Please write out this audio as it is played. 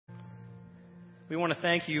We want to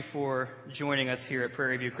thank you for joining us here at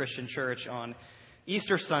Prairie View Christian Church on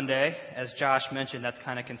Easter Sunday. As Josh mentioned, that's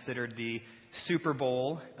kind of considered the Super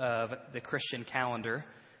Bowl of the Christian calendar,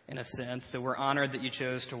 in a sense. So we're honored that you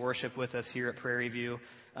chose to worship with us here at Prairie View.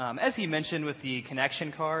 As he mentioned with the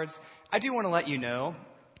connection cards, I do want to let you know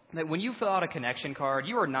that when you fill out a connection card,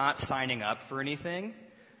 you are not signing up for anything.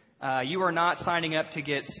 You are not signing up to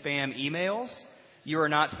get spam emails. You are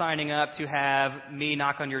not signing up to have me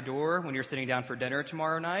knock on your door when you're sitting down for dinner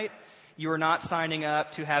tomorrow night. You are not signing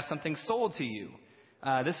up to have something sold to you.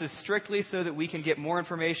 This is strictly so that we can get more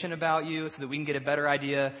information about you, so that we can get a better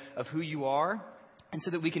idea of who you are, and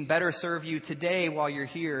so that we can better serve you today while you're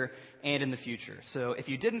here and in the future. So if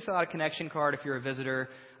you didn't fill out a connection card, if you're a visitor,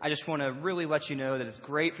 I just want to really let you know that it's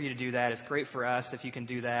great for you to do that. It's great for us if you can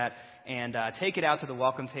do that. And take it out to the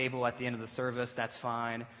welcome table at the end of the service. That's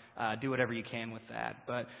fine. Do whatever you can with that.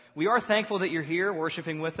 But we are thankful that you're here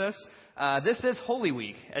worshiping with us. This is Holy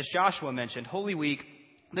Week. As Joshua mentioned, Holy Week,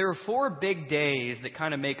 there are 4 big days that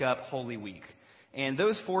kind of make up Holy Week. And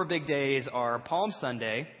those 4 big days are Palm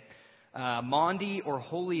Sunday, Maundy or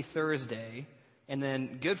Holy Thursday, and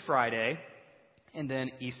then Good Friday, and then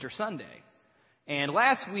Easter Sunday. And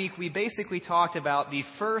last week, we basically talked about the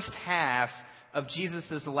first half of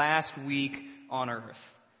Jesus' last week on earth.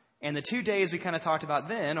 And the 2 days we kind of talked about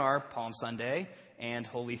then are Palm Sunday and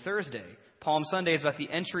Holy Thursday. Palm Sunday is about the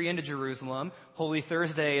entry into Jerusalem. Holy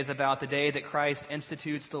Thursday is about the day that Christ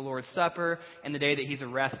institutes the Lord's Supper and the day that he's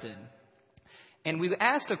arrested. And we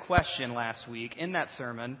asked a question last week in that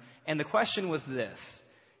sermon, and the question was this: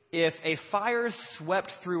 if a fire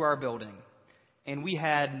swept through our building and we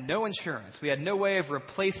had no insurance, we had no way of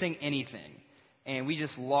replacing anything, and we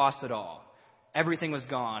just lost it all, everything was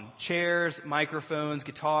gone. Chairs, microphones,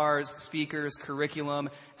 guitars, speakers, curriculum,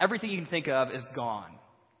 everything you can think of is gone.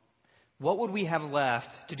 What would we have left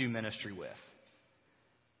to do ministry with?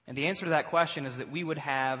 And the answer to that question is that we would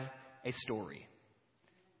have a story.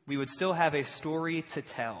 We would still have a story to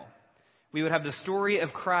tell. We would have the story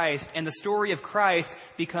of Christ, and the story of Christ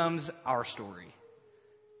becomes our story.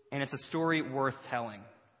 And it's a story worth telling.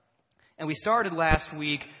 And we started last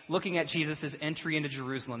week looking at Jesus' entry into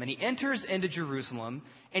Jerusalem. And he enters into Jerusalem,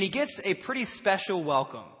 and he gets a pretty special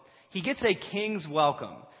welcome. He gets a king's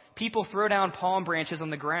welcome. People throw down palm branches on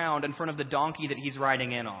the ground in front of the donkey that he's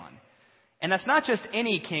riding in on. And that's not just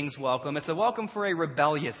any king's welcome. It's a welcome for a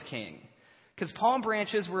rebellious king. Because palm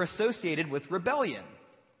branches were associated with rebellion.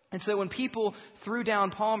 And so when people threw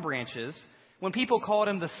down palm branches, when people called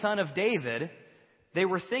him the Son of David, they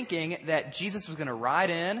were thinking that Jesus was going to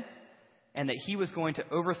ride in and that he was going to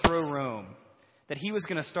overthrow Rome, that he was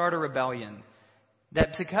going to start a rebellion,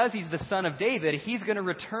 that because he's the son of David, he's going to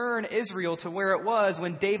return Israel to where it was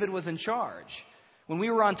when David was in charge. When we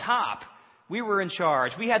were on top, we were in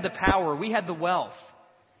charge. We had the power. We had the wealth.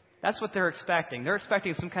 That's what they're expecting. They're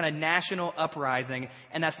expecting some kind of national uprising,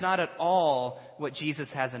 and that's not at all what Jesus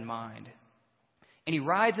has in mind. And he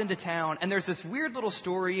rides into town, and there's this weird little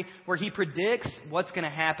story where he predicts what's going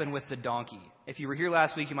to happen with the donkey. If you were here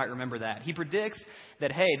last week, you might remember that. He predicts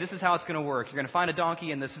that, hey, this is how it's going to work. You're going to find a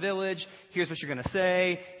donkey in this village. Here's what you're going to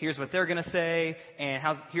say. Here's what they're going to say. And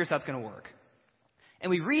here's how it's going to work.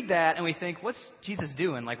 And we read that, and we think, what's Jesus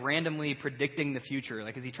doing? Like randomly predicting the future?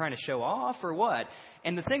 Like, is he trying to show off or what?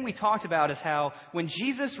 And the thing we talked about is how when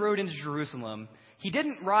Jesus rode into Jerusalem, he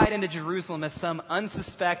didn't ride into Jerusalem as some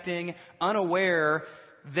unsuspecting, unaware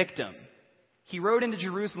victim. He rode into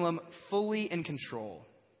Jerusalem fully in control.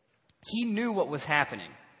 He knew what was happening.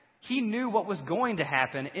 He knew what was going to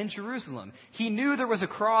happen in Jerusalem. He knew there was a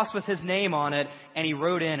cross with his name on it, and he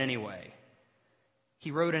rode in anyway. He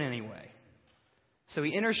rode in anyway. So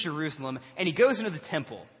he enters Jerusalem, and he goes into the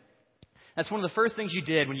temple. That's one of the first things you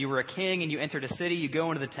did when you were a king and you entered a city. You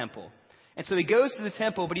go into the temple. And so he goes to the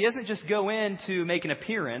temple, but he doesn't just go in to make an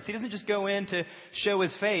appearance. He doesn't just go in to show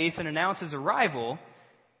his face and announce his arrival.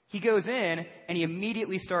 He goes in, and he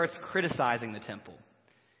immediately starts criticizing the temple.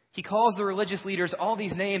 He calls the religious leaders all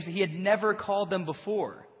these names that he had never called them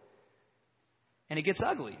before. And it gets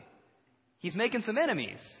ugly. He's making some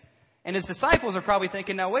enemies. And his disciples are probably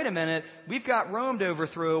thinking, now wait a minute, we've got Rome to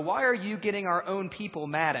overthrow. Why are you getting our own people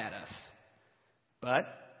mad at us? But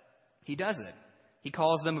he does it. He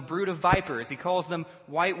calls them a brood of vipers. He calls them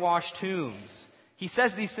whitewashed tombs. He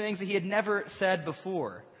says these things that he had never said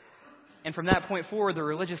before. And from that point forward, the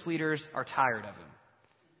religious leaders are tired of him.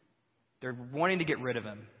 They're wanting to get rid of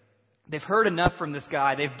him. They've heard enough from this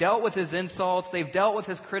guy. They've dealt with his insults. They've dealt with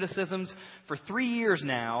his criticisms for 3 years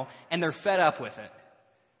now, and they're fed up with it.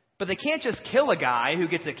 But they can't just kill a guy who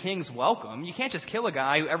gets a king's welcome. You can't just kill a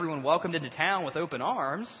guy who everyone welcomed into town with open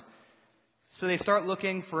arms. So they start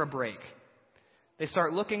looking for a break. They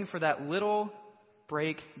start looking for that little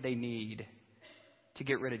break they need to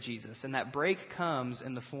get rid of Jesus. And that break comes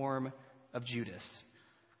in the form of Judas.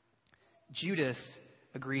 Judas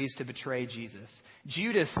agrees to betray Jesus.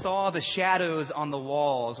 Judas saw the shadows on the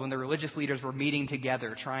walls when the religious leaders were meeting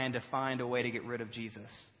together trying to find a way to get rid of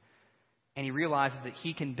Jesus. And he realizes that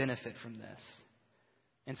he can benefit from this.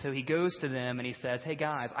 And so he goes to them and he says, hey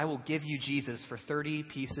guys, I will give you Jesus for 30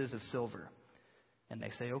 pieces of silver. And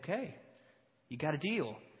they say, okay, you got a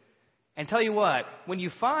deal. And tell you what, when you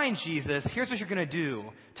find Jesus, here's what you're going to do.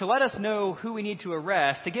 To let us know who we need to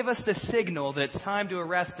arrest, to give us the signal that it's time to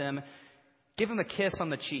arrest him, give him a kiss on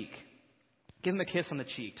the cheek. Give him a kiss on the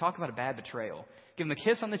cheek. Talk about a bad betrayal. Give him a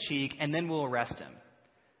kiss on the cheek, and then we'll arrest him.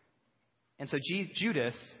 And so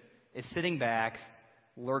Judas is sitting back,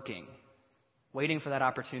 lurking, waiting for that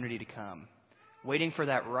opportunity to come, waiting for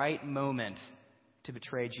that right moment to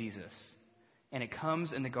betray Jesus. And it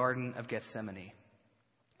comes in the Garden of Gethsemane.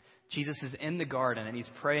 Jesus is in the garden, and he's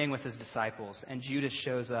praying with his disciples, and Judas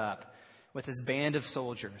shows up with his band of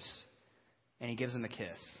soldiers, and he gives him a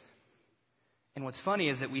kiss. And what's funny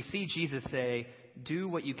is that we see Jesus say, do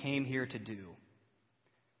what you came here to do.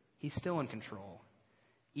 He's still in control.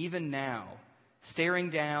 Even now,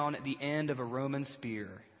 staring down at the end of a Roman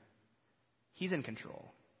spear, he's in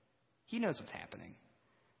control. He knows what's happening.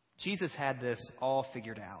 Jesus had this all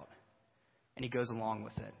figured out, and he goes along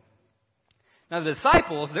with it. Now, the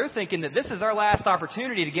disciples, they're thinking that this is our last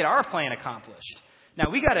opportunity to get our plan accomplished. Now,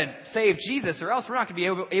 we got to save Jesus or else we're not going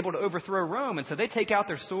to be able to overthrow Rome. And so they take out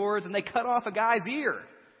their swords and they cut off a guy's ear.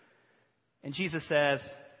 And Jesus says,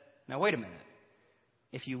 now, wait a minute.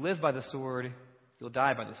 If you live by the sword, you'll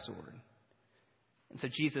die by the sword. And so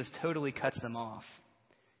Jesus totally cuts them off.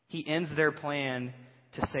 He ends their plan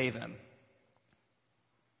to save him.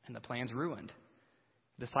 And the plan's ruined.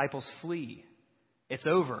 The disciples flee. It's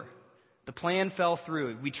over. The plan fell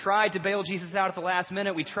through. We tried to bail Jesus out at the last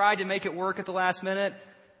minute. We tried to make it work at the last minute.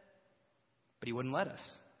 But he wouldn't let us.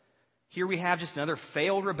 Here we have just another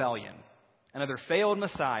failed rebellion. Another failed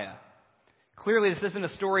Messiah. Clearly, this isn't a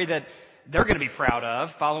story that they're going to be proud of,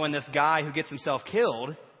 following this guy who gets himself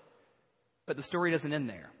killed. But the story doesn't end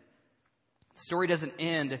there. The story doesn't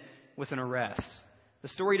end with an arrest. The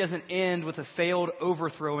story doesn't end with a failed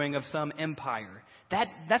overthrowing of some empire.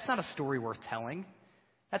 That's not a story worth telling.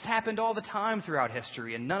 That's happened all the time throughout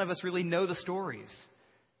history, and none of us really know the stories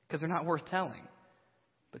because they're not worth telling.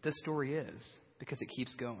 But this story is, because it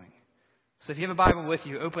keeps going. So if you have a Bible with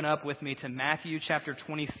you, open up with me to Matthew chapter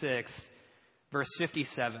 26, verse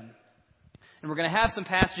 57. And we're going to have some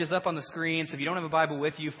passages up on the screen, so if you don't have a Bible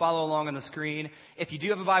with you, follow along on the screen. If you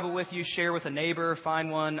do have a Bible with you, share with a neighbor, find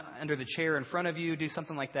one under the chair in front of you, do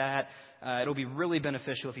something like that. It'll be really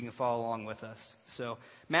beneficial if you can follow along with us. So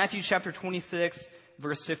Matthew chapter 26,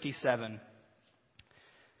 verse 57.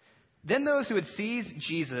 Then those who had seized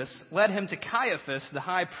Jesus led him to Caiaphas, the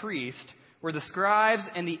high priest, where the scribes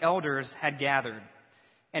and the elders had gathered.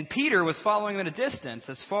 And Peter was following them at a distance,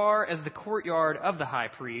 as far as the courtyard of the high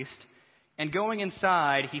priest. And going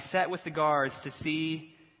inside, he sat with the guards to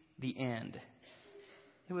see the end.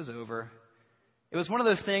 It was over. It was one of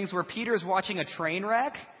those things where Peter's watching a train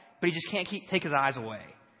wreck, but he just can't take his eyes away.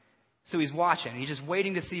 So he's watching. He's just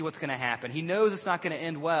waiting to see what's going to happen. He knows it's not going to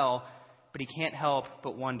end well, but he can't help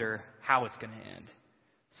but wonder how it's going to end.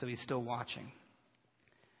 So he's still watching.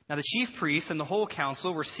 Now the chief priests and the whole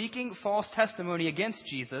council were seeking false testimony against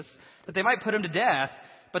Jesus that they might put him to death,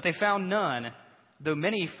 but they found none, though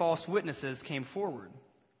many false witnesses came forward.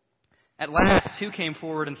 At last, two came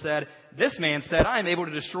forward and said, "This man said, I am able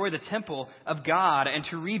to destroy the temple of God and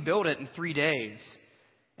to rebuild it in 3 days."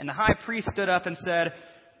 And the high priest stood up and said,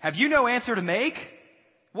 "Have you no answer to make?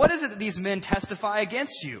 What is it that these men testify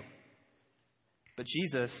against you?" But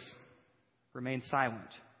Jesus remained silent.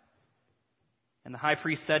 And the high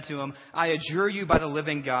priest said to him, "I adjure you by the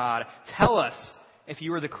living God, tell us if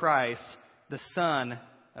you are the Christ, the Son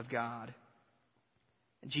of God."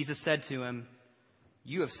 And Jesus said to him,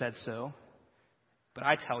 "You have said so, but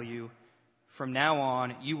I tell you, from now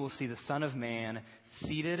on you will see the Son of Man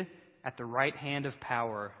seated at the right hand of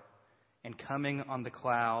power and coming on the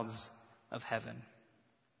clouds of heaven."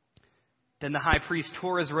 Then the high priest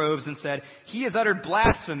tore his robes and said, "He has uttered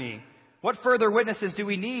blasphemy. What further witnesses do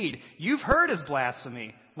we need? You've heard his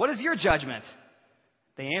blasphemy. What is your judgment?"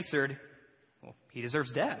 They answered, "Well, he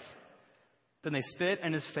deserves death." Then they spit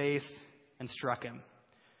in his face and struck him.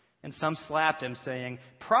 And some slapped him, saying,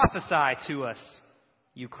 "Prophesy to us,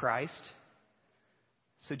 you Christ."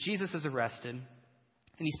 So Jesus is arrested,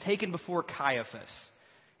 and he's taken before Caiaphas.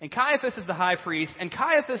 And Caiaphas is the high priest, and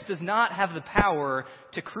Caiaphas does not have the power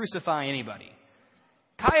to crucify anybody.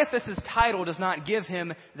 Caiaphas' title does not give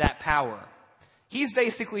him that power. He's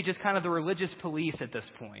basically just kind of the religious police at this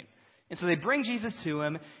point. And so they bring Jesus to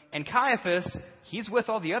him, and Caiaphas, he's with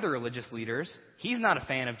all the other religious leaders. He's not a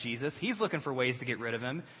fan of Jesus. He's looking for ways to get rid of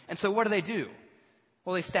him. And so what do?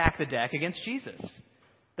 Well, they stack the deck against Jesus.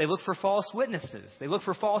 They look for false witnesses. They look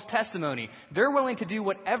for false testimony. They're willing to do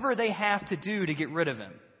whatever they have to do to get rid of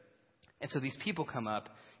him. And so these people come up,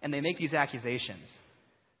 and they make these accusations.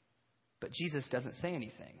 But Jesus doesn't say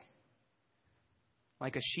anything.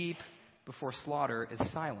 Like a sheep before slaughter is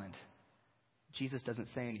silent, Jesus doesn't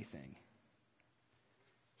say anything.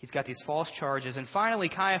 He's got these false charges. And finally,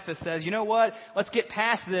 Caiaphas says, you know what? Let's get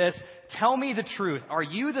past this. Tell me the truth. Are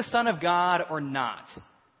you the Son of God or not?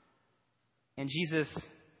 And Jesus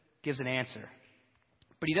gives an answer.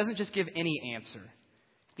 But he doesn't just give any answer.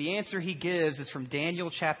 The answer he gives is from Daniel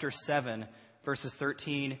chapter 7, verses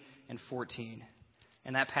 13 and 14.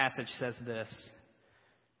 And that passage says this: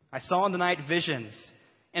 I saw in the night visions,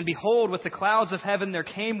 and behold, with the clouds of heaven there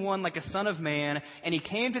came one like a son of man, and he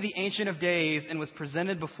came to the Ancient of Days and was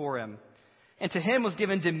presented before him. And to him was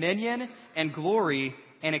given dominion and glory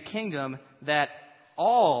and a kingdom that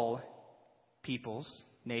all peoples,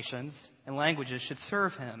 nations, and languages should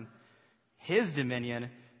serve him. His dominion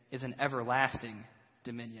is an everlasting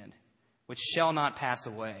dominion, which shall not pass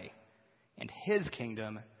away, and his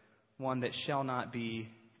kingdom one that shall not be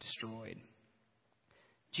destroyed.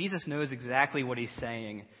 Jesus knows exactly what he's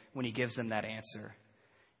saying when he gives them that answer.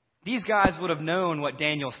 These guys would have known what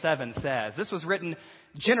Daniel 7 says. This was written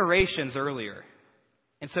generations earlier.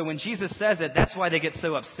 And so when Jesus says it, that's why they get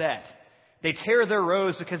so upset. They tear their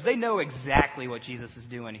robes because they know exactly what Jesus is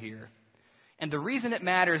doing here. And the reason it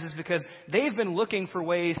matters is because they've been looking for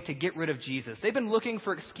ways to get rid of Jesus. They've been looking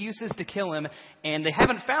for excuses to kill him, and they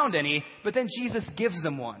haven't found any, but then Jesus gives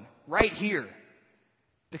them one right here.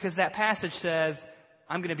 Because that passage says,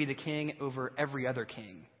 I'm going to be the king over every other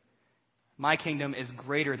king. My kingdom is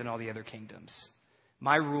greater than all the other kingdoms.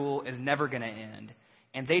 My rule is never going to end.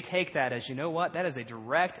 And they take that as, you know what? That is a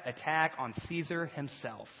direct attack on Caesar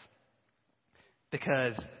himself.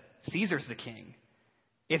 Because Caesar's the king.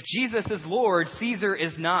 If Jesus is Lord, Caesar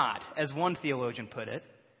is not, as one theologian put it.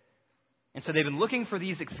 And so they've been looking for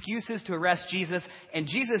these excuses to arrest Jesus, and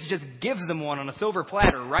Jesus just gives them one on a silver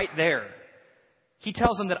platter right there. He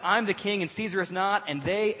tells them that I'm the king and Caesar is not, and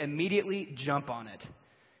they immediately jump on it.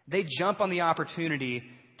 They jump on the opportunity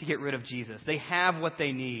to get rid of Jesus. They have what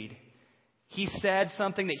they need. He said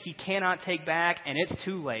something that he cannot take back, and it's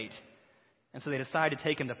too late. And so they decide to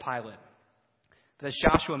take him to Pilate. But as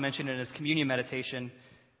Joshua mentioned in his communion meditation,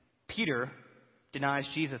 Peter denies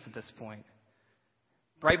Jesus at this point.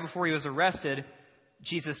 Right before he was arrested,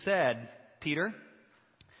 Jesus said, Peter,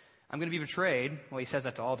 I'm going to be betrayed. Well, he says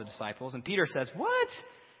that to all the disciples. And Peter says, what?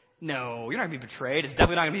 No, you're not going to be betrayed. It's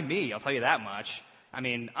definitely not going to be me. I'll tell you that much. I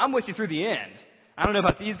mean, I'm with you through the end. I don't know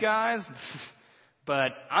about these guys,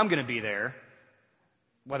 but I'm going to be there.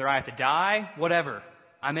 Whether I have to die, whatever.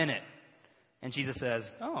 I'm in it. And Jesus says,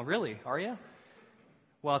 oh, really? Are you?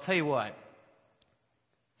 Well, I'll tell you what.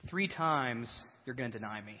 3 times you're going to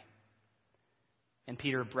deny me. And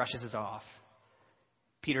Peter brushes it off.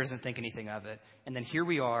 Peter doesn't think anything of it. And then here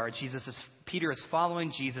we are. Peter is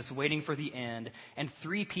following Jesus, waiting for the end. And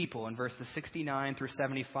 3 people in verses 69 through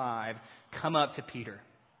 75 come up to Peter.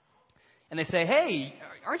 And they say, hey,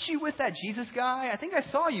 aren't you with that Jesus guy? I think I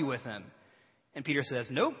saw you with him. And Peter says,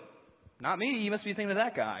 nope, not me. You must be thinking of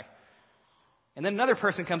that guy. And then another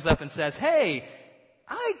person comes up and says, hey,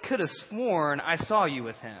 I could have sworn I saw you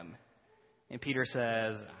with him. And Peter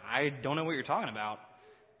says, I don't know what you're talking about.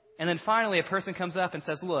 And then finally a person comes up and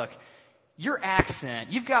says, look, your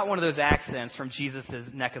accent, you've got one of those accents from Jesus'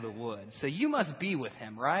 neck of the woods. So you must be with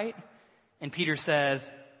him, right? And Peter says,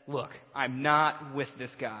 look, I'm not with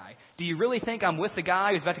this guy. Do you really think I'm with the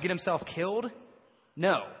guy who's about to get himself killed?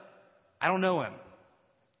 No, I don't know him.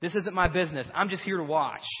 This isn't my business. I'm just here to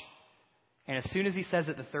watch. And as soon as he says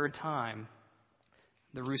it the 3rd time,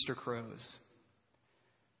 the rooster crows,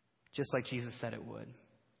 just like Jesus said it would.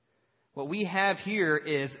 What we have here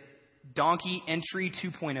is donkey entry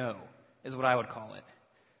 2.0, is what I would call it.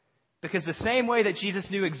 Because the same way that Jesus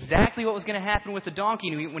knew exactly what was going to happen with the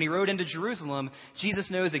donkey when he rode into Jerusalem, Jesus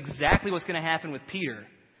knows exactly what's going to happen with Peter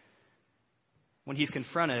when he's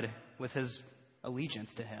confronted with his allegiance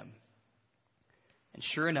to him. And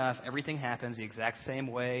sure enough, everything happens the exact same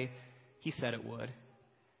way he said it would.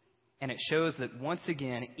 And it shows that once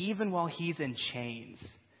again, even while he's in chains,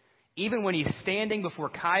 even when he's standing before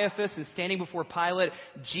Caiaphas and standing before Pilate,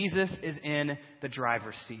 Jesus is in the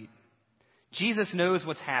driver's seat. Jesus knows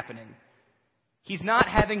what's happening. He's not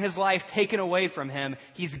having his life taken away from him.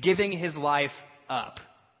 He's giving his life up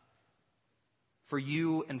for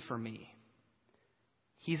you and for me.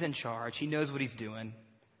 He's in charge. He knows what he's doing.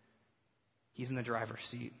 He's in the driver's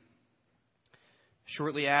seat.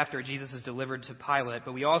 Shortly after, Jesus is delivered to Pilate,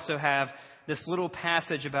 but we also have this little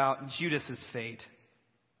passage about Judas's fate.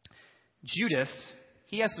 Judas,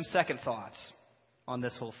 he has some second thoughts on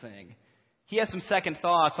this whole thing. He has some second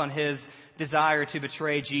thoughts on his desire to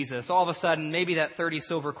betray Jesus. All of a sudden, maybe that 30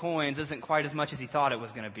 silver coins isn't quite as much as he thought it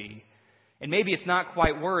was going to be. And maybe it's not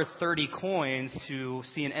quite worth 30 coins to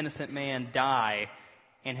see an innocent man die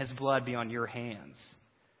and his blood be on your hands.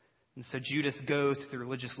 And so Judas goes to the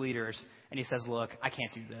religious leaders and he says, look, I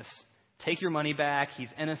can't do this. Take your money back. He's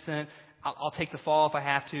innocent. I'll take the fall if I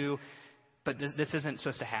have to, but this isn't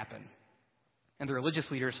supposed to happen. And the religious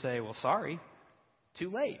leaders say, well, sorry,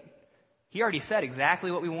 too late. He already said exactly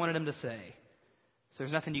what we wanted him to say. So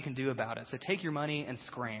there's nothing you can do about it. So take your money and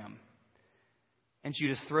scram. And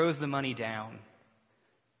Judas throws the money down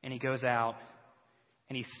and he goes out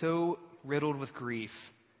and he's so riddled with grief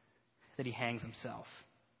that he hangs himself.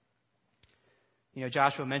 You know,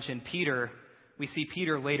 Joshua mentioned Peter. We see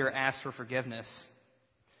Peter later ask for forgiveness.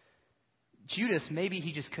 Judas, maybe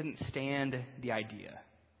he just couldn't stand the idea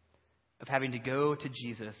of having to go to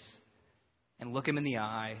Jesus and look him in the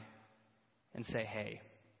eye and say, hey,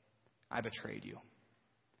 I betrayed you.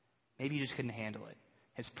 Maybe he just couldn't handle it.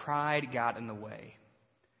 His pride got in the way.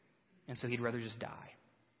 And so he'd rather just die.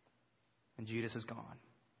 And Judas is gone.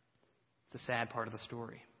 It's a sad part of the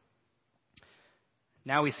story.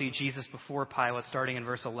 Now we see Jesus before Pilate, starting in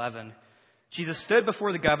verse 11. Jesus stood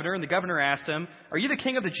before the governor, and the governor asked him, are you the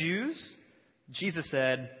king of the Jews? Jesus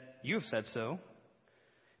said, you have said so.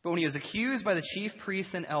 But when he was accused by the chief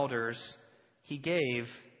priests and elders, he gave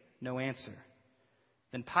no answer.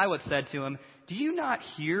 Then Pilate said to him, do you not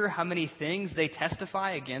hear how many things they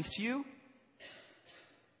testify against you?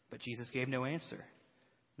 But Jesus gave no answer,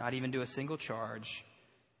 not even to a single charge,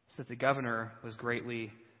 so that the governor was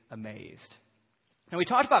greatly amazed. Now, we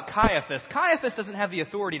talked about Caiaphas. Caiaphas doesn't have the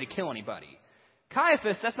authority to kill anybody.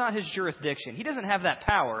 Caiaphas, that's not his jurisdiction. He doesn't have that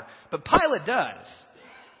power, but Pilate does.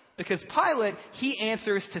 Because Pilate, he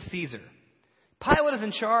answers to Caesar. Pilate is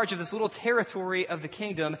in charge of this little territory of the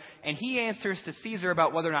kingdom, and he answers to Caesar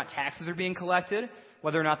about whether or not taxes are being collected,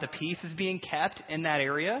 whether or not the peace is being kept in that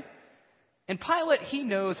area. And Pilate, he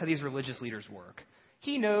knows how these religious leaders work.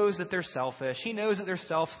 He knows that they're selfish. He knows that they're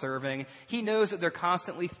self-serving. He knows that they're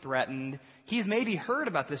constantly threatened. He's maybe heard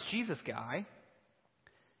about this Jesus guy.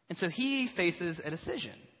 And so he faces a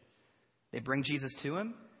decision. They bring Jesus to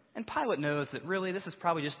him. And Pilate knows that really this is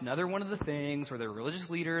probably just another one of the things where the religious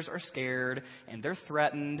leaders are scared and they're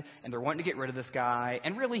threatened and they're wanting to get rid of this guy.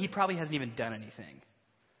 And really he probably hasn't even done anything.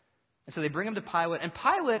 And so they bring him to Pilate. And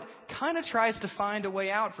Pilate kind of tries to find a way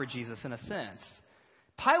out for Jesus in a sense.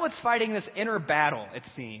 Pilate's fighting this inner battle, it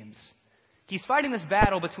seems. He's fighting this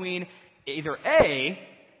battle between either A,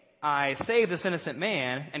 I save this innocent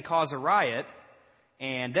man and cause a riot,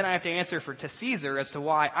 and then I have to answer to Caesar as to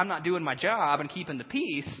why I'm not doing my job and keeping the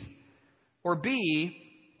peace, or B,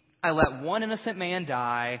 I let one innocent man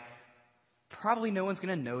die, probably no one's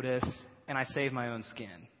going to notice, and I save my own skin.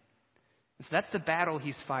 And so that's the battle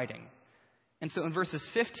he's fighting. And so in verses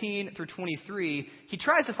 15 through 23, he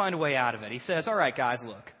tries to find a way out of it. He says, all right, guys,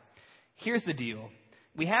 look, here's the deal.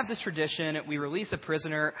 We have this tradition. We release a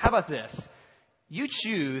prisoner. How about this? You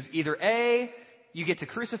choose either A, you get to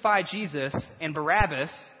crucify Jesus and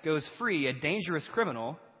Barabbas goes free, a dangerous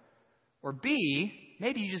criminal, or B,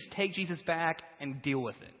 maybe you just take Jesus back and deal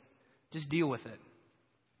with it. Just deal with it.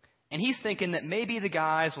 And he's thinking that maybe the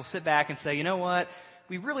guys will sit back and say, you know what?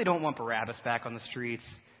 We really don't want Barabbas back on the streets.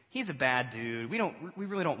 He's a bad dude. We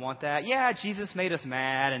really don't want that. Yeah, Jesus made us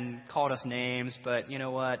mad and called us names, but you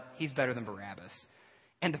know what? He's better than Barabbas.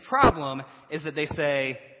 And the problem is that they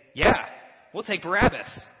say, yeah, we'll take Barabbas.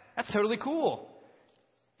 That's totally cool.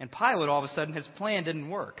 And Pilate, all of a sudden, his plan didn't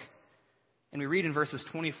work. And we read in verses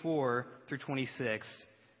 24 through 26,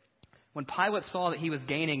 when Pilate saw that he was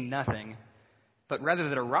gaining nothing, but rather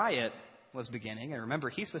that a riot was beginning, and remember,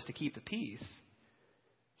 he's supposed to keep the peace,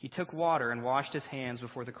 he took water and washed his hands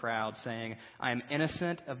before the crowd, saying, I am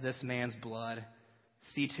innocent of this man's blood.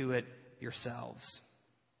 See to it yourselves.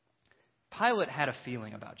 Pilate had a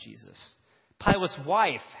feeling about Jesus. Pilate's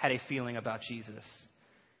wife had a feeling about Jesus.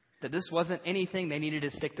 That this wasn't anything they needed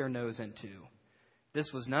to stick their nose into. This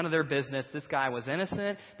was none of their business. This guy was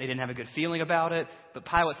innocent. They didn't have a good feeling about it. But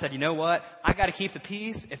Pilate said, you know what? I got to keep the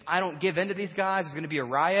peace. If I don't give in to these guys, there's going to be a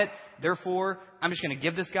riot. Therefore, I'm just going to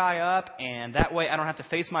give this guy up. And that way I don't have to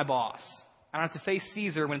face my boss. I don't have to face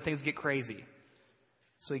Caesar when things get crazy.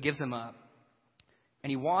 So he gives him up. And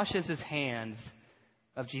he washes his hands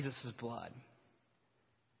of Jesus' blood.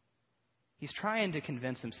 He's trying to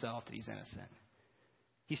convince himself that he's innocent.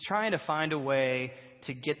 He's trying to find a way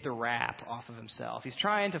to get the rap off of himself. He's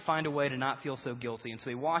trying to find a way to not feel so guilty. And so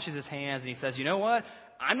he washes his hands and he says, you know what?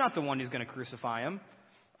 I'm not the one who's going to crucify him.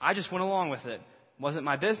 I just went along with it. It wasn't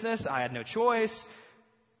my business. I had no choice.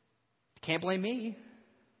 Can't blame me.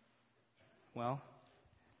 Well,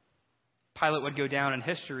 Pilate would go down in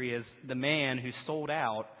history as the man who sold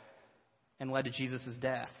out and led to Jesus'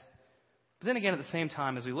 death. But then again, at the same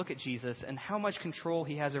time, as we look at Jesus and how much control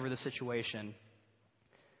he has over the situation,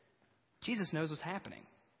 Jesus knows what's happening.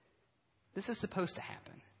 This is supposed to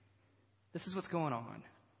happen. This is what's going on.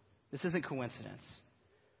 This isn't coincidence.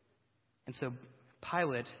 And so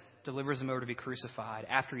Pilate delivers him over to be crucified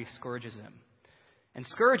after he scourges him. And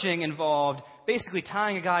scourging involved basically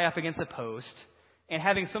tying a guy up against a post and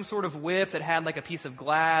having some sort of whip that had like a piece of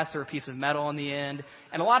glass or a piece of metal on the end.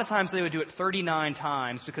 And a lot of times they would do it 39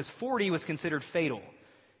 times because 40 was considered fatal.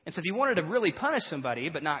 And so if you wanted to really punish somebody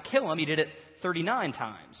but not kill him, you did it 39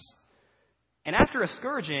 times. And after a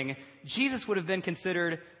scourging, Jesus would have been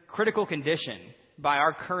considered critical condition by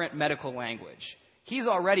our current medical language. He's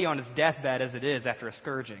already on his deathbed as it is after a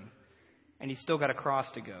scourging, and he's still got a cross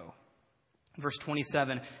to go. Verse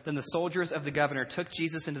 27, then the soldiers of the governor took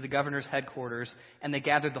Jesus into the governor's headquarters, and they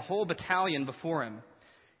gathered the whole battalion before him.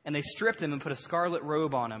 And they stripped him and put a scarlet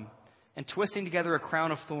robe on him. And twisting together a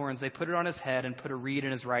crown of thorns, they put it on his head and put a reed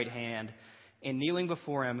in his right hand. And kneeling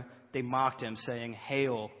before him, they mocked him, saying,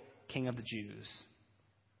 Hail, King of the Jews.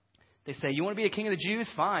 They say, you want to be a king of the Jews?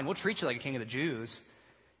 Fine, we'll treat you like a king of the Jews.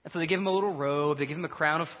 And so they give him a little robe, they give him a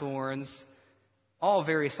crown of thorns, all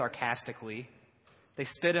very sarcastically. They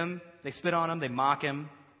spit on him, they mock him,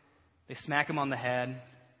 they smack him on the head,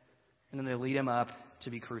 and then they lead him up to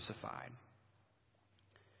be crucified.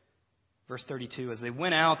 Verse 32, as they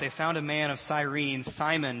went out, they found a man of Cyrene,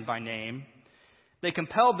 Simon by name. They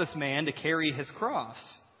compelled this man to carry his cross.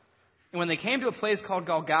 And when they came to a place called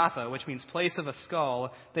Golgotha, which means place of a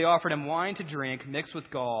skull, they offered him wine to drink mixed with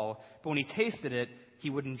gall, but when he tasted it, he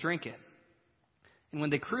wouldn't drink it. And when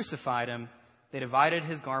they crucified him, they divided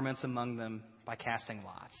his garments among them by casting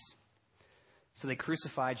lots. So they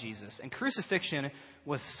crucified Jesus. And crucifixion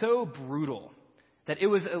was so brutal that it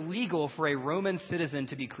was illegal for a Roman citizen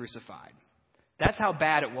to be crucified. That's how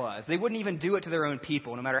bad it was. They wouldn't even do it to their own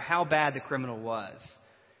people, no matter how bad the criminal was.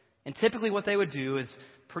 And typically what they would do is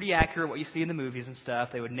pretty accurate, what you see in the movies and stuff.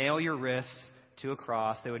 They would nail your wrists to a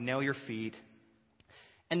cross. They would nail your feet.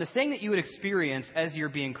 And the thing that you would experience as you're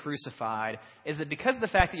being crucified is that because of the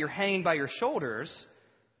fact that you're hanging by your shoulders,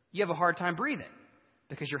 you have a hard time breathing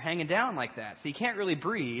because you're hanging down like that. So you can't really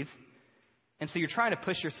breathe. And so you're trying to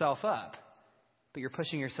push yourself up, but you're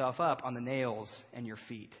pushing yourself up on the nails and your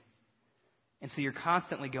feet. And so you're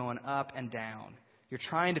constantly going up and down. You're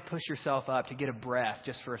trying to push yourself up to get a breath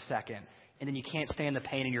just for a second. And then you can't stand the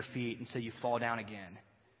pain in your feet, and so you fall down again.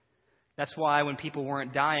 That's why when people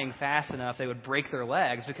weren't dying fast enough, they would break their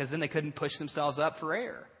legs because then they couldn't push themselves up for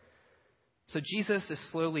air. So Jesus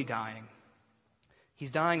is slowly dying.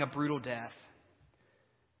 He's dying a brutal death.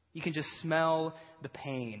 You can just smell the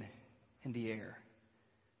pain in the air.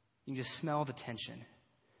 You can just smell the tension.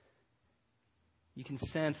 You can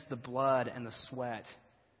sense the blood and the sweat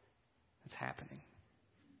that's happening.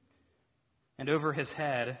 And over his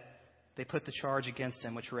head, they put the charge against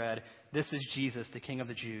him, which read, "This is Jesus, the King of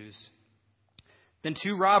the Jews." Then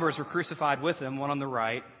 2 robbers were crucified with him, one on the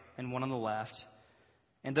right and one on the left.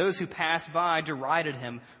 And those who passed by derided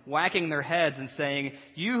him, whacking their heads and saying,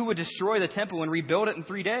 "You who would destroy the temple and rebuild it in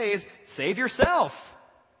 3 days, save yourself.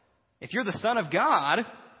 If you're the Son of God,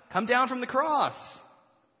 come down from the cross."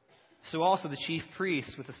 So also the chief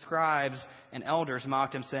priests with the scribes and elders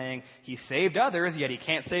mocked him, saying, "He saved others, yet he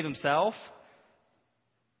can't save himself.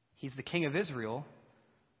 He's the King of Israel.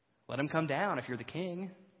 Let him come down if you're the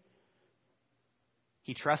king."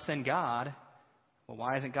 He trusts in God. Well,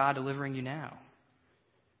 why isn't God delivering you now?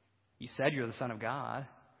 You said you're the Son of God.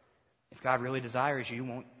 If God really desires you,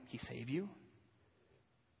 won't he save you?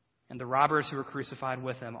 And the robbers who were crucified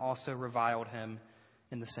with him also reviled him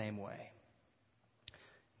in the same way.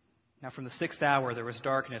 Now from the 6th hour there was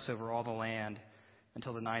darkness over all the land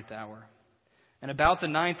until the 9th hour. And about the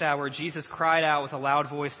 9th hour, Jesus cried out with a loud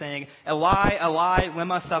voice, saying, "Eli, Eli,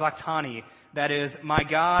 lema sabachthani." That is, my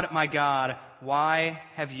God, why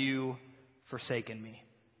have you forsaken me?"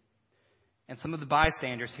 And some of the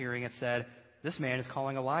bystanders hearing it said, "This man is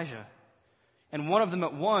calling Elijah." And one of them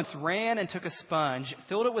at once ran and took a sponge,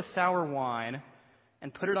 filled it with sour wine,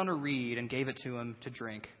 and put it on a reed and gave it to him to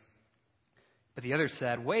drink. But the others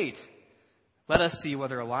said, "Wait, let us see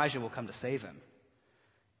whether Elijah will come to save him."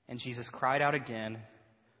 And Jesus cried out again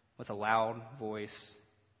with a loud voice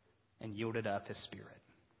and yielded up his spirit.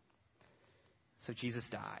 So Jesus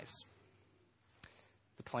dies.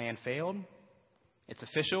 The plan failed. It's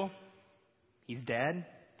official. He's dead.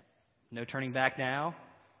 No turning back now.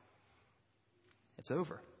 It's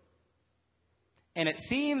over. And it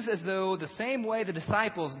seems as though the same way the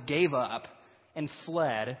disciples gave up and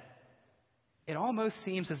fled, it almost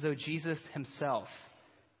seems as though Jesus himself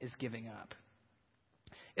is giving up.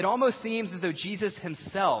 It almost seems as though Jesus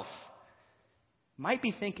himself might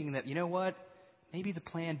be thinking that, you know what, maybe the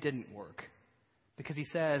plan didn't work. Because he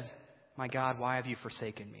says, "My God, why have you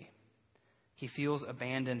forsaken me?" He feels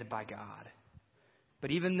abandoned by God.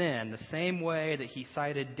 But even then, the same way that he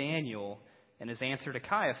cited Daniel in his answer to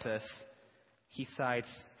Caiaphas, he cites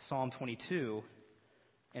Psalm 22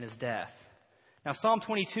 in his death. Now, Psalm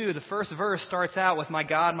 22, the first verse starts out with, my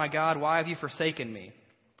God, why have you forsaken me?"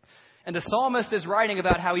 And the psalmist is writing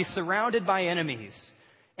about how he's surrounded by enemies.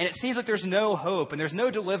 And it seems like there's no hope and there's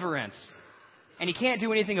no deliverance. And he can't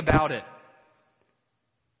do anything about it.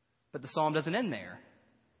 But the psalm doesn't end there.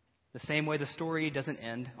 The same way the story doesn't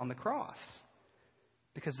end on the cross.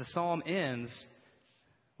 Because the psalm ends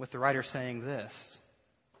with the writer saying this: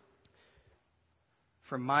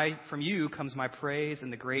 From you comes my praise in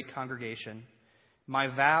the great congregation. My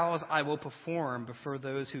vows I will perform before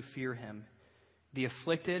those who fear him. The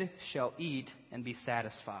afflicted shall eat and be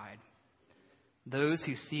satisfied. Those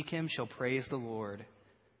who seek him shall praise the Lord.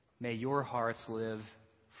 May your hearts live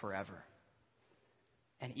forever.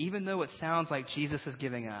 And even though it sounds like Jesus is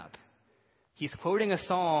giving up, he's quoting a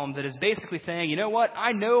psalm that is basically saying, you know what?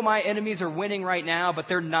 I know my enemies are winning right now, but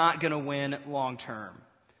they're not going to win long term.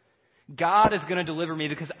 God is going to deliver me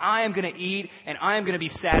because I am going to eat and I am going to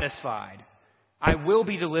be satisfied. I will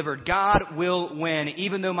be delivered. God will win,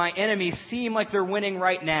 even though my enemies seem like they're winning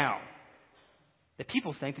right now. The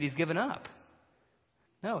people think that he's given up.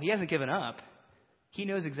 No, he hasn't given up. He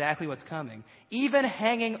knows exactly what's coming. Even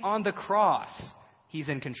hanging on the cross, he's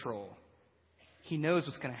in control. He knows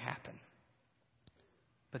what's going to happen.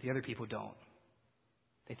 But the other people don't.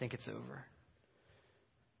 They think it's over.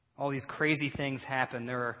 All these crazy things happen.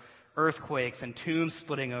 There are earthquakes and tombs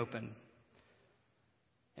splitting open.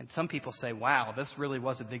 And some people say, wow, this really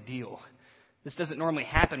was a big deal. This doesn't normally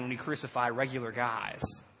happen when we crucify regular guys.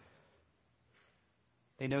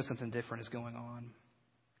 They know something different is going on.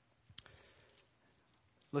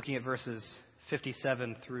 Looking at verses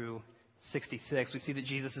 57 through 66, we see that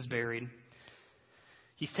Jesus is buried.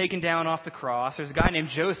 He's taken down off the cross. There's a guy named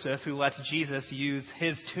Joseph who lets Jesus use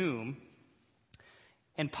his tomb.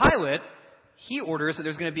 And Pilate, he orders that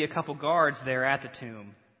there's going to be a couple guards there at the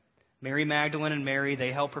tomb. Mary Magdalene and Mary,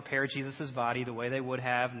 they help prepare Jesus' body the way they would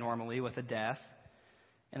have normally with a death.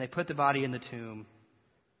 And they put the body in the tomb.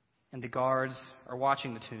 And the guards are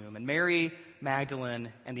watching the tomb. And Mary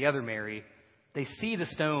Magdalene and the other Mary, they see the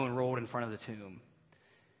stone rolled in front of the tomb.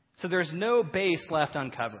 So there's no base left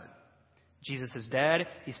uncovered. Jesus is dead.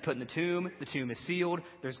 He's put in the tomb. The tomb is sealed.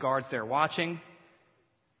 There's guards there watching.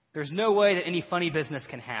 There's no way that any funny business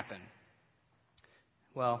can happen.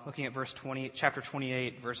 Well, looking at chapter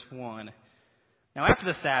 28, verse 1. Now after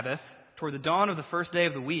the Sabbath, toward the dawn of the first day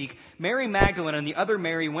of the week, Mary Magdalene and the other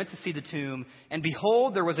Mary went to see the tomb, and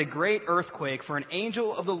behold, there was a great earthquake, for an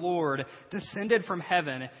angel of the Lord descended from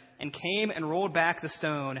heaven and came and rolled back the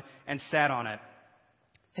stone and sat on it.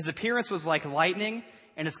 His appearance was like lightning,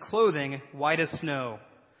 and his clothing white as snow.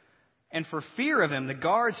 And for fear of him, the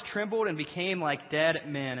guards trembled and became like dead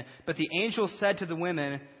men. But the angel said to the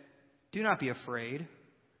women, "Do not be afraid,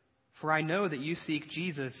 for I know that you seek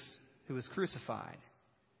Jesus who was crucified.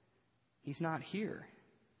 He's not here,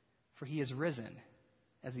 for he is risen,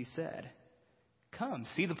 as he said. Come,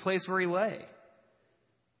 see the place where he lay.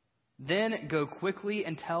 Then go quickly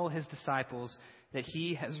and tell his disciples that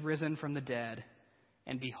he has risen from the dead.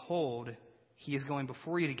 And behold, he is going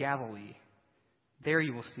before you to Galilee. There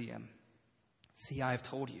you will see him. See, I have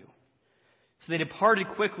told you." So they departed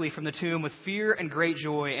quickly from the tomb with fear and great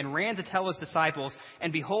joy and ran to tell his disciples.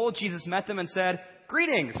 And behold, Jesus met them and said,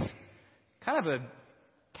 "Greetings." Kind of a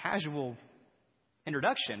casual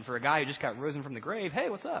introduction for a guy who just got risen from the grave. Hey,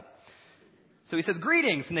 what's up? So he says,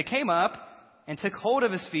 "Greetings." And they came up and took hold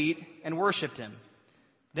of his feet and worshipped him.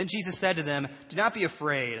 Then Jesus said to them, "Do not be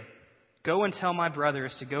afraid. Go and tell my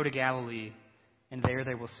brothers to go to Galilee, and there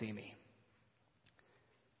they will see me."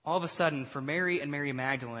 All of a sudden, for Mary and Mary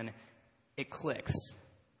Magdalene, it clicks.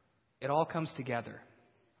 It all comes together.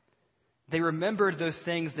 They remembered those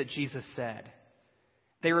things that Jesus said.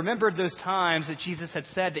 They remembered those times that Jesus had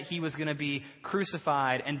said that he was going to be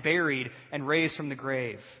crucified and buried and raised from the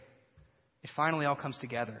grave. It finally all comes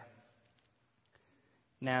together.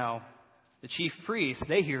 Now, the chief priests,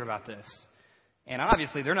 they hear about this. And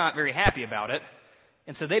obviously, they're not very happy about it.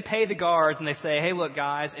 And so they pay the guards and they say, hey, look,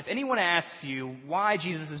 guys, if anyone asks you why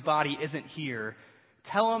Jesus' body isn't here,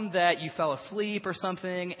 tell them that you fell asleep or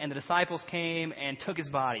something and the disciples came and took his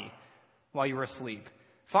body while you were asleep.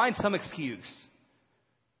 Find some excuse.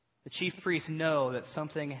 The chief priests know that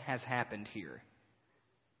something has happened here.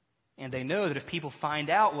 And they know that if people find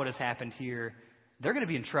out what has happened here, they're going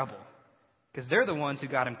to be in trouble because they're the ones who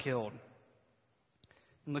got him killed.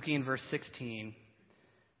 And looking in verse 16,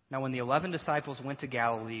 now when the 11 disciples went to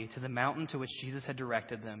Galilee, to the mountain to which Jesus had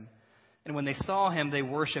directed them, and when they saw him, they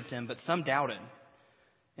worshipped him, but some doubted.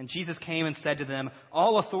 And Jesus came and said to them,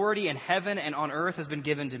 all authority in heaven and on earth has been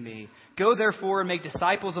given to me. Go therefore and make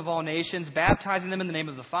disciples of all nations, baptizing them in the name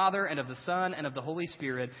of the Father and of the Son and of the Holy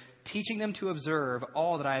Spirit, teaching them to observe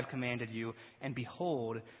all that I have commanded you. And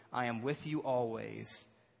behold, I am with you always,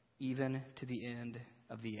 even to the end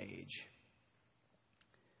of the age.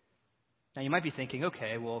 Now you might be thinking,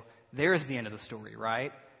 okay, well, there's the end of the story,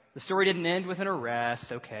 right? The story didn't end with an arrest,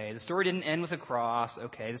 okay. The story didn't end with a cross,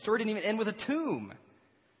 okay. The story didn't even end with a tomb.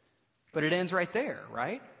 But it ends right there,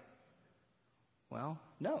 right? Well,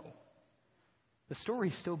 no. The story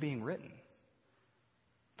is still being written.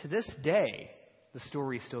 To this day, the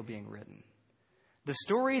story is still being written. The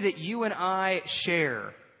story that you and I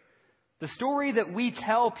share, the story that we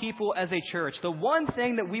tell people as a church, the one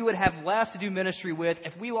thing that we would have left to do ministry with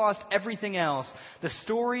if we lost everything else, the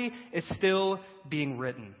story is still being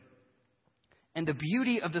written. And the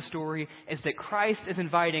beauty of the story is that Christ is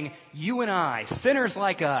inviting you and I, sinners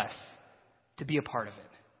like us, to be a part of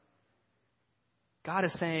it. God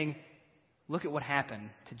is saying, look at what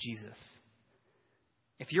happened to Jesus.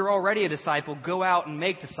 If you're already a disciple, go out and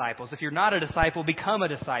make disciples. If you're not a disciple, become a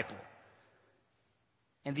disciple.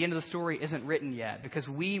 And the end of the story isn't written yet because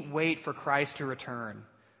we wait for Christ to return.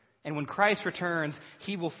 And when Christ returns,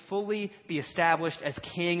 he will fully be established as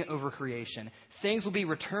king over creation. Things will be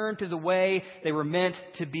returned to the way they were meant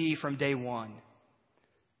to be from day one.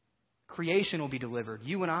 Creation will be delivered.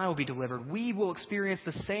 You and I will be delivered. We will experience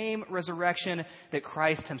the same resurrection that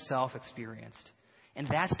Christ himself experienced. And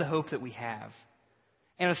that's the hope that we have.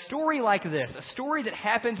 And a story like this, a story that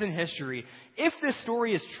happens in history, if this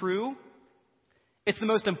story is true, it's the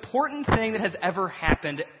most important thing that has ever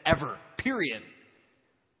happened, ever, period.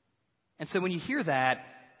 And so when you hear that,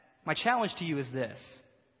 my challenge to you is this.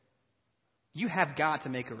 You have got to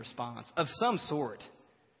make a response of some sort.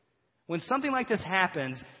 When something like this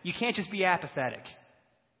happens, you can't just be apathetic.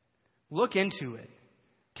 Look into it.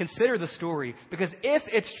 Consider the story. Because if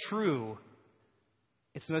it's true,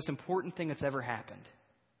 it's the most important thing that's ever happened.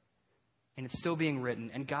 And it's still being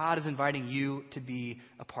written. And God is inviting you to be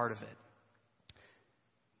a part of it.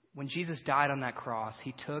 When Jesus died on that cross,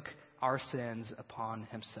 he took our sins upon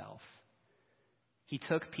himself. He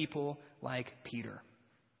took people like Peter.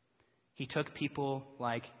 He took people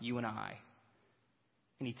like you and I.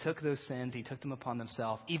 And he took those sins, he took them upon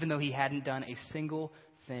himself, even though he hadn't done a single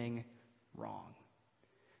thing wrong.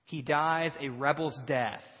 He dies a rebel's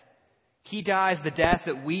death. He dies the death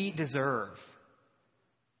that we deserve.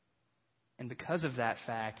 And because of that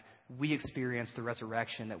fact, we experience the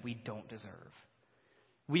resurrection that we don't deserve.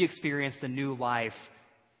 We experience the new life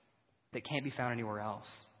that can't be found anywhere else.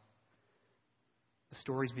 The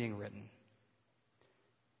story's being written.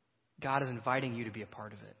 God is inviting you to be a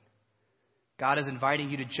part of it. God is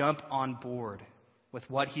inviting you to jump on board with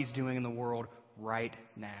what he's doing in the world right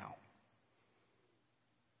now.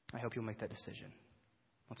 I hope you'll make that decision.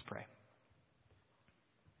 Let's pray.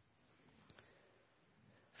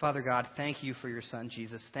 Father God, thank you for your Son,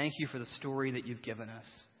 Jesus. Thank you for the story that you've given us.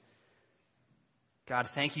 God,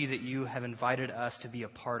 thank you that you have invited us to be a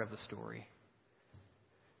part of the story.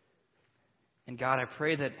 And God, I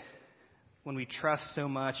pray that when we trust so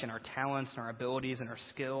much in our talents and our abilities and our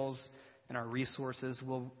skills and our resources,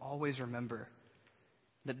 we'll always remember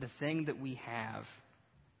that the thing that we have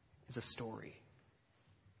is a story.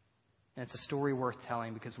 And it's a story worth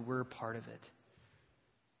telling because we're part of it.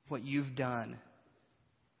 What you've done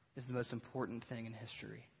is the most important thing in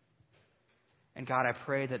history. And God, I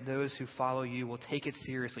pray that those who follow you will take it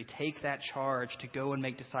seriously. Take that charge to go and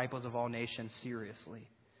make disciples of all nations seriously.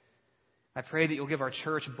 I pray that you'll give our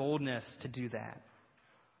church boldness to do that.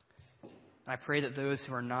 I pray that those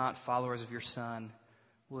who are not followers of your Son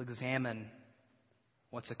will examine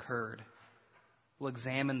what's occurred. Will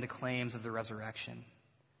examine the claims of the resurrection.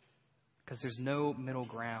 Because there's no middle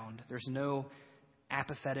ground. There's no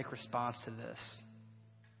apathetic response to this.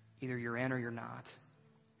 Either you're in or you're not.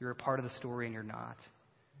 You're a part of the story and you're not.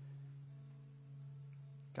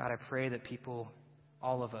 God, I pray that people,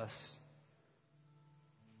 all of us,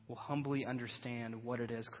 will humbly understand what it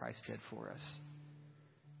is Christ did for us.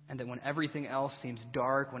 And that when everything else seems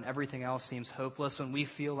dark, when everything else seems hopeless, when we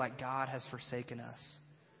feel like God has forsaken us,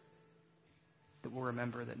 that we'll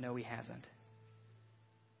remember that no, he hasn't.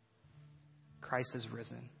 Christ is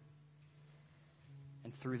risen.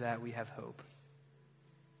 And through that we have hope.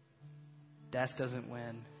 Death doesn't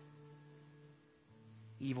win.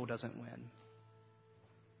 Evil doesn't win.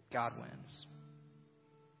 God wins.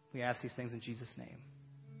 We ask these things in Jesus' name.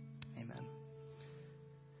 Amen.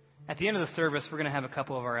 At the end of the service, we're going to have a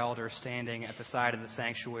couple of our elders standing at the side of the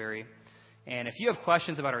sanctuary. And if you have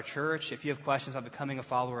questions about our church, if you have questions about becoming a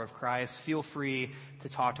follower of Christ, feel free to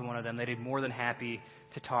talk to one of them. They'd be more than happy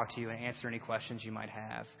to talk to you and answer any questions you might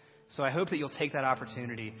have. So I hope that you'll take that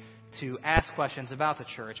opportunity to ask questions about the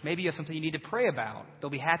church. Maybe you have something you need to pray about. They'll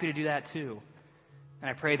be happy to do that too. And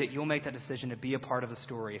I pray that you'll make that decision to be a part of the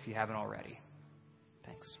story if you haven't already.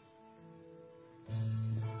 Thanks.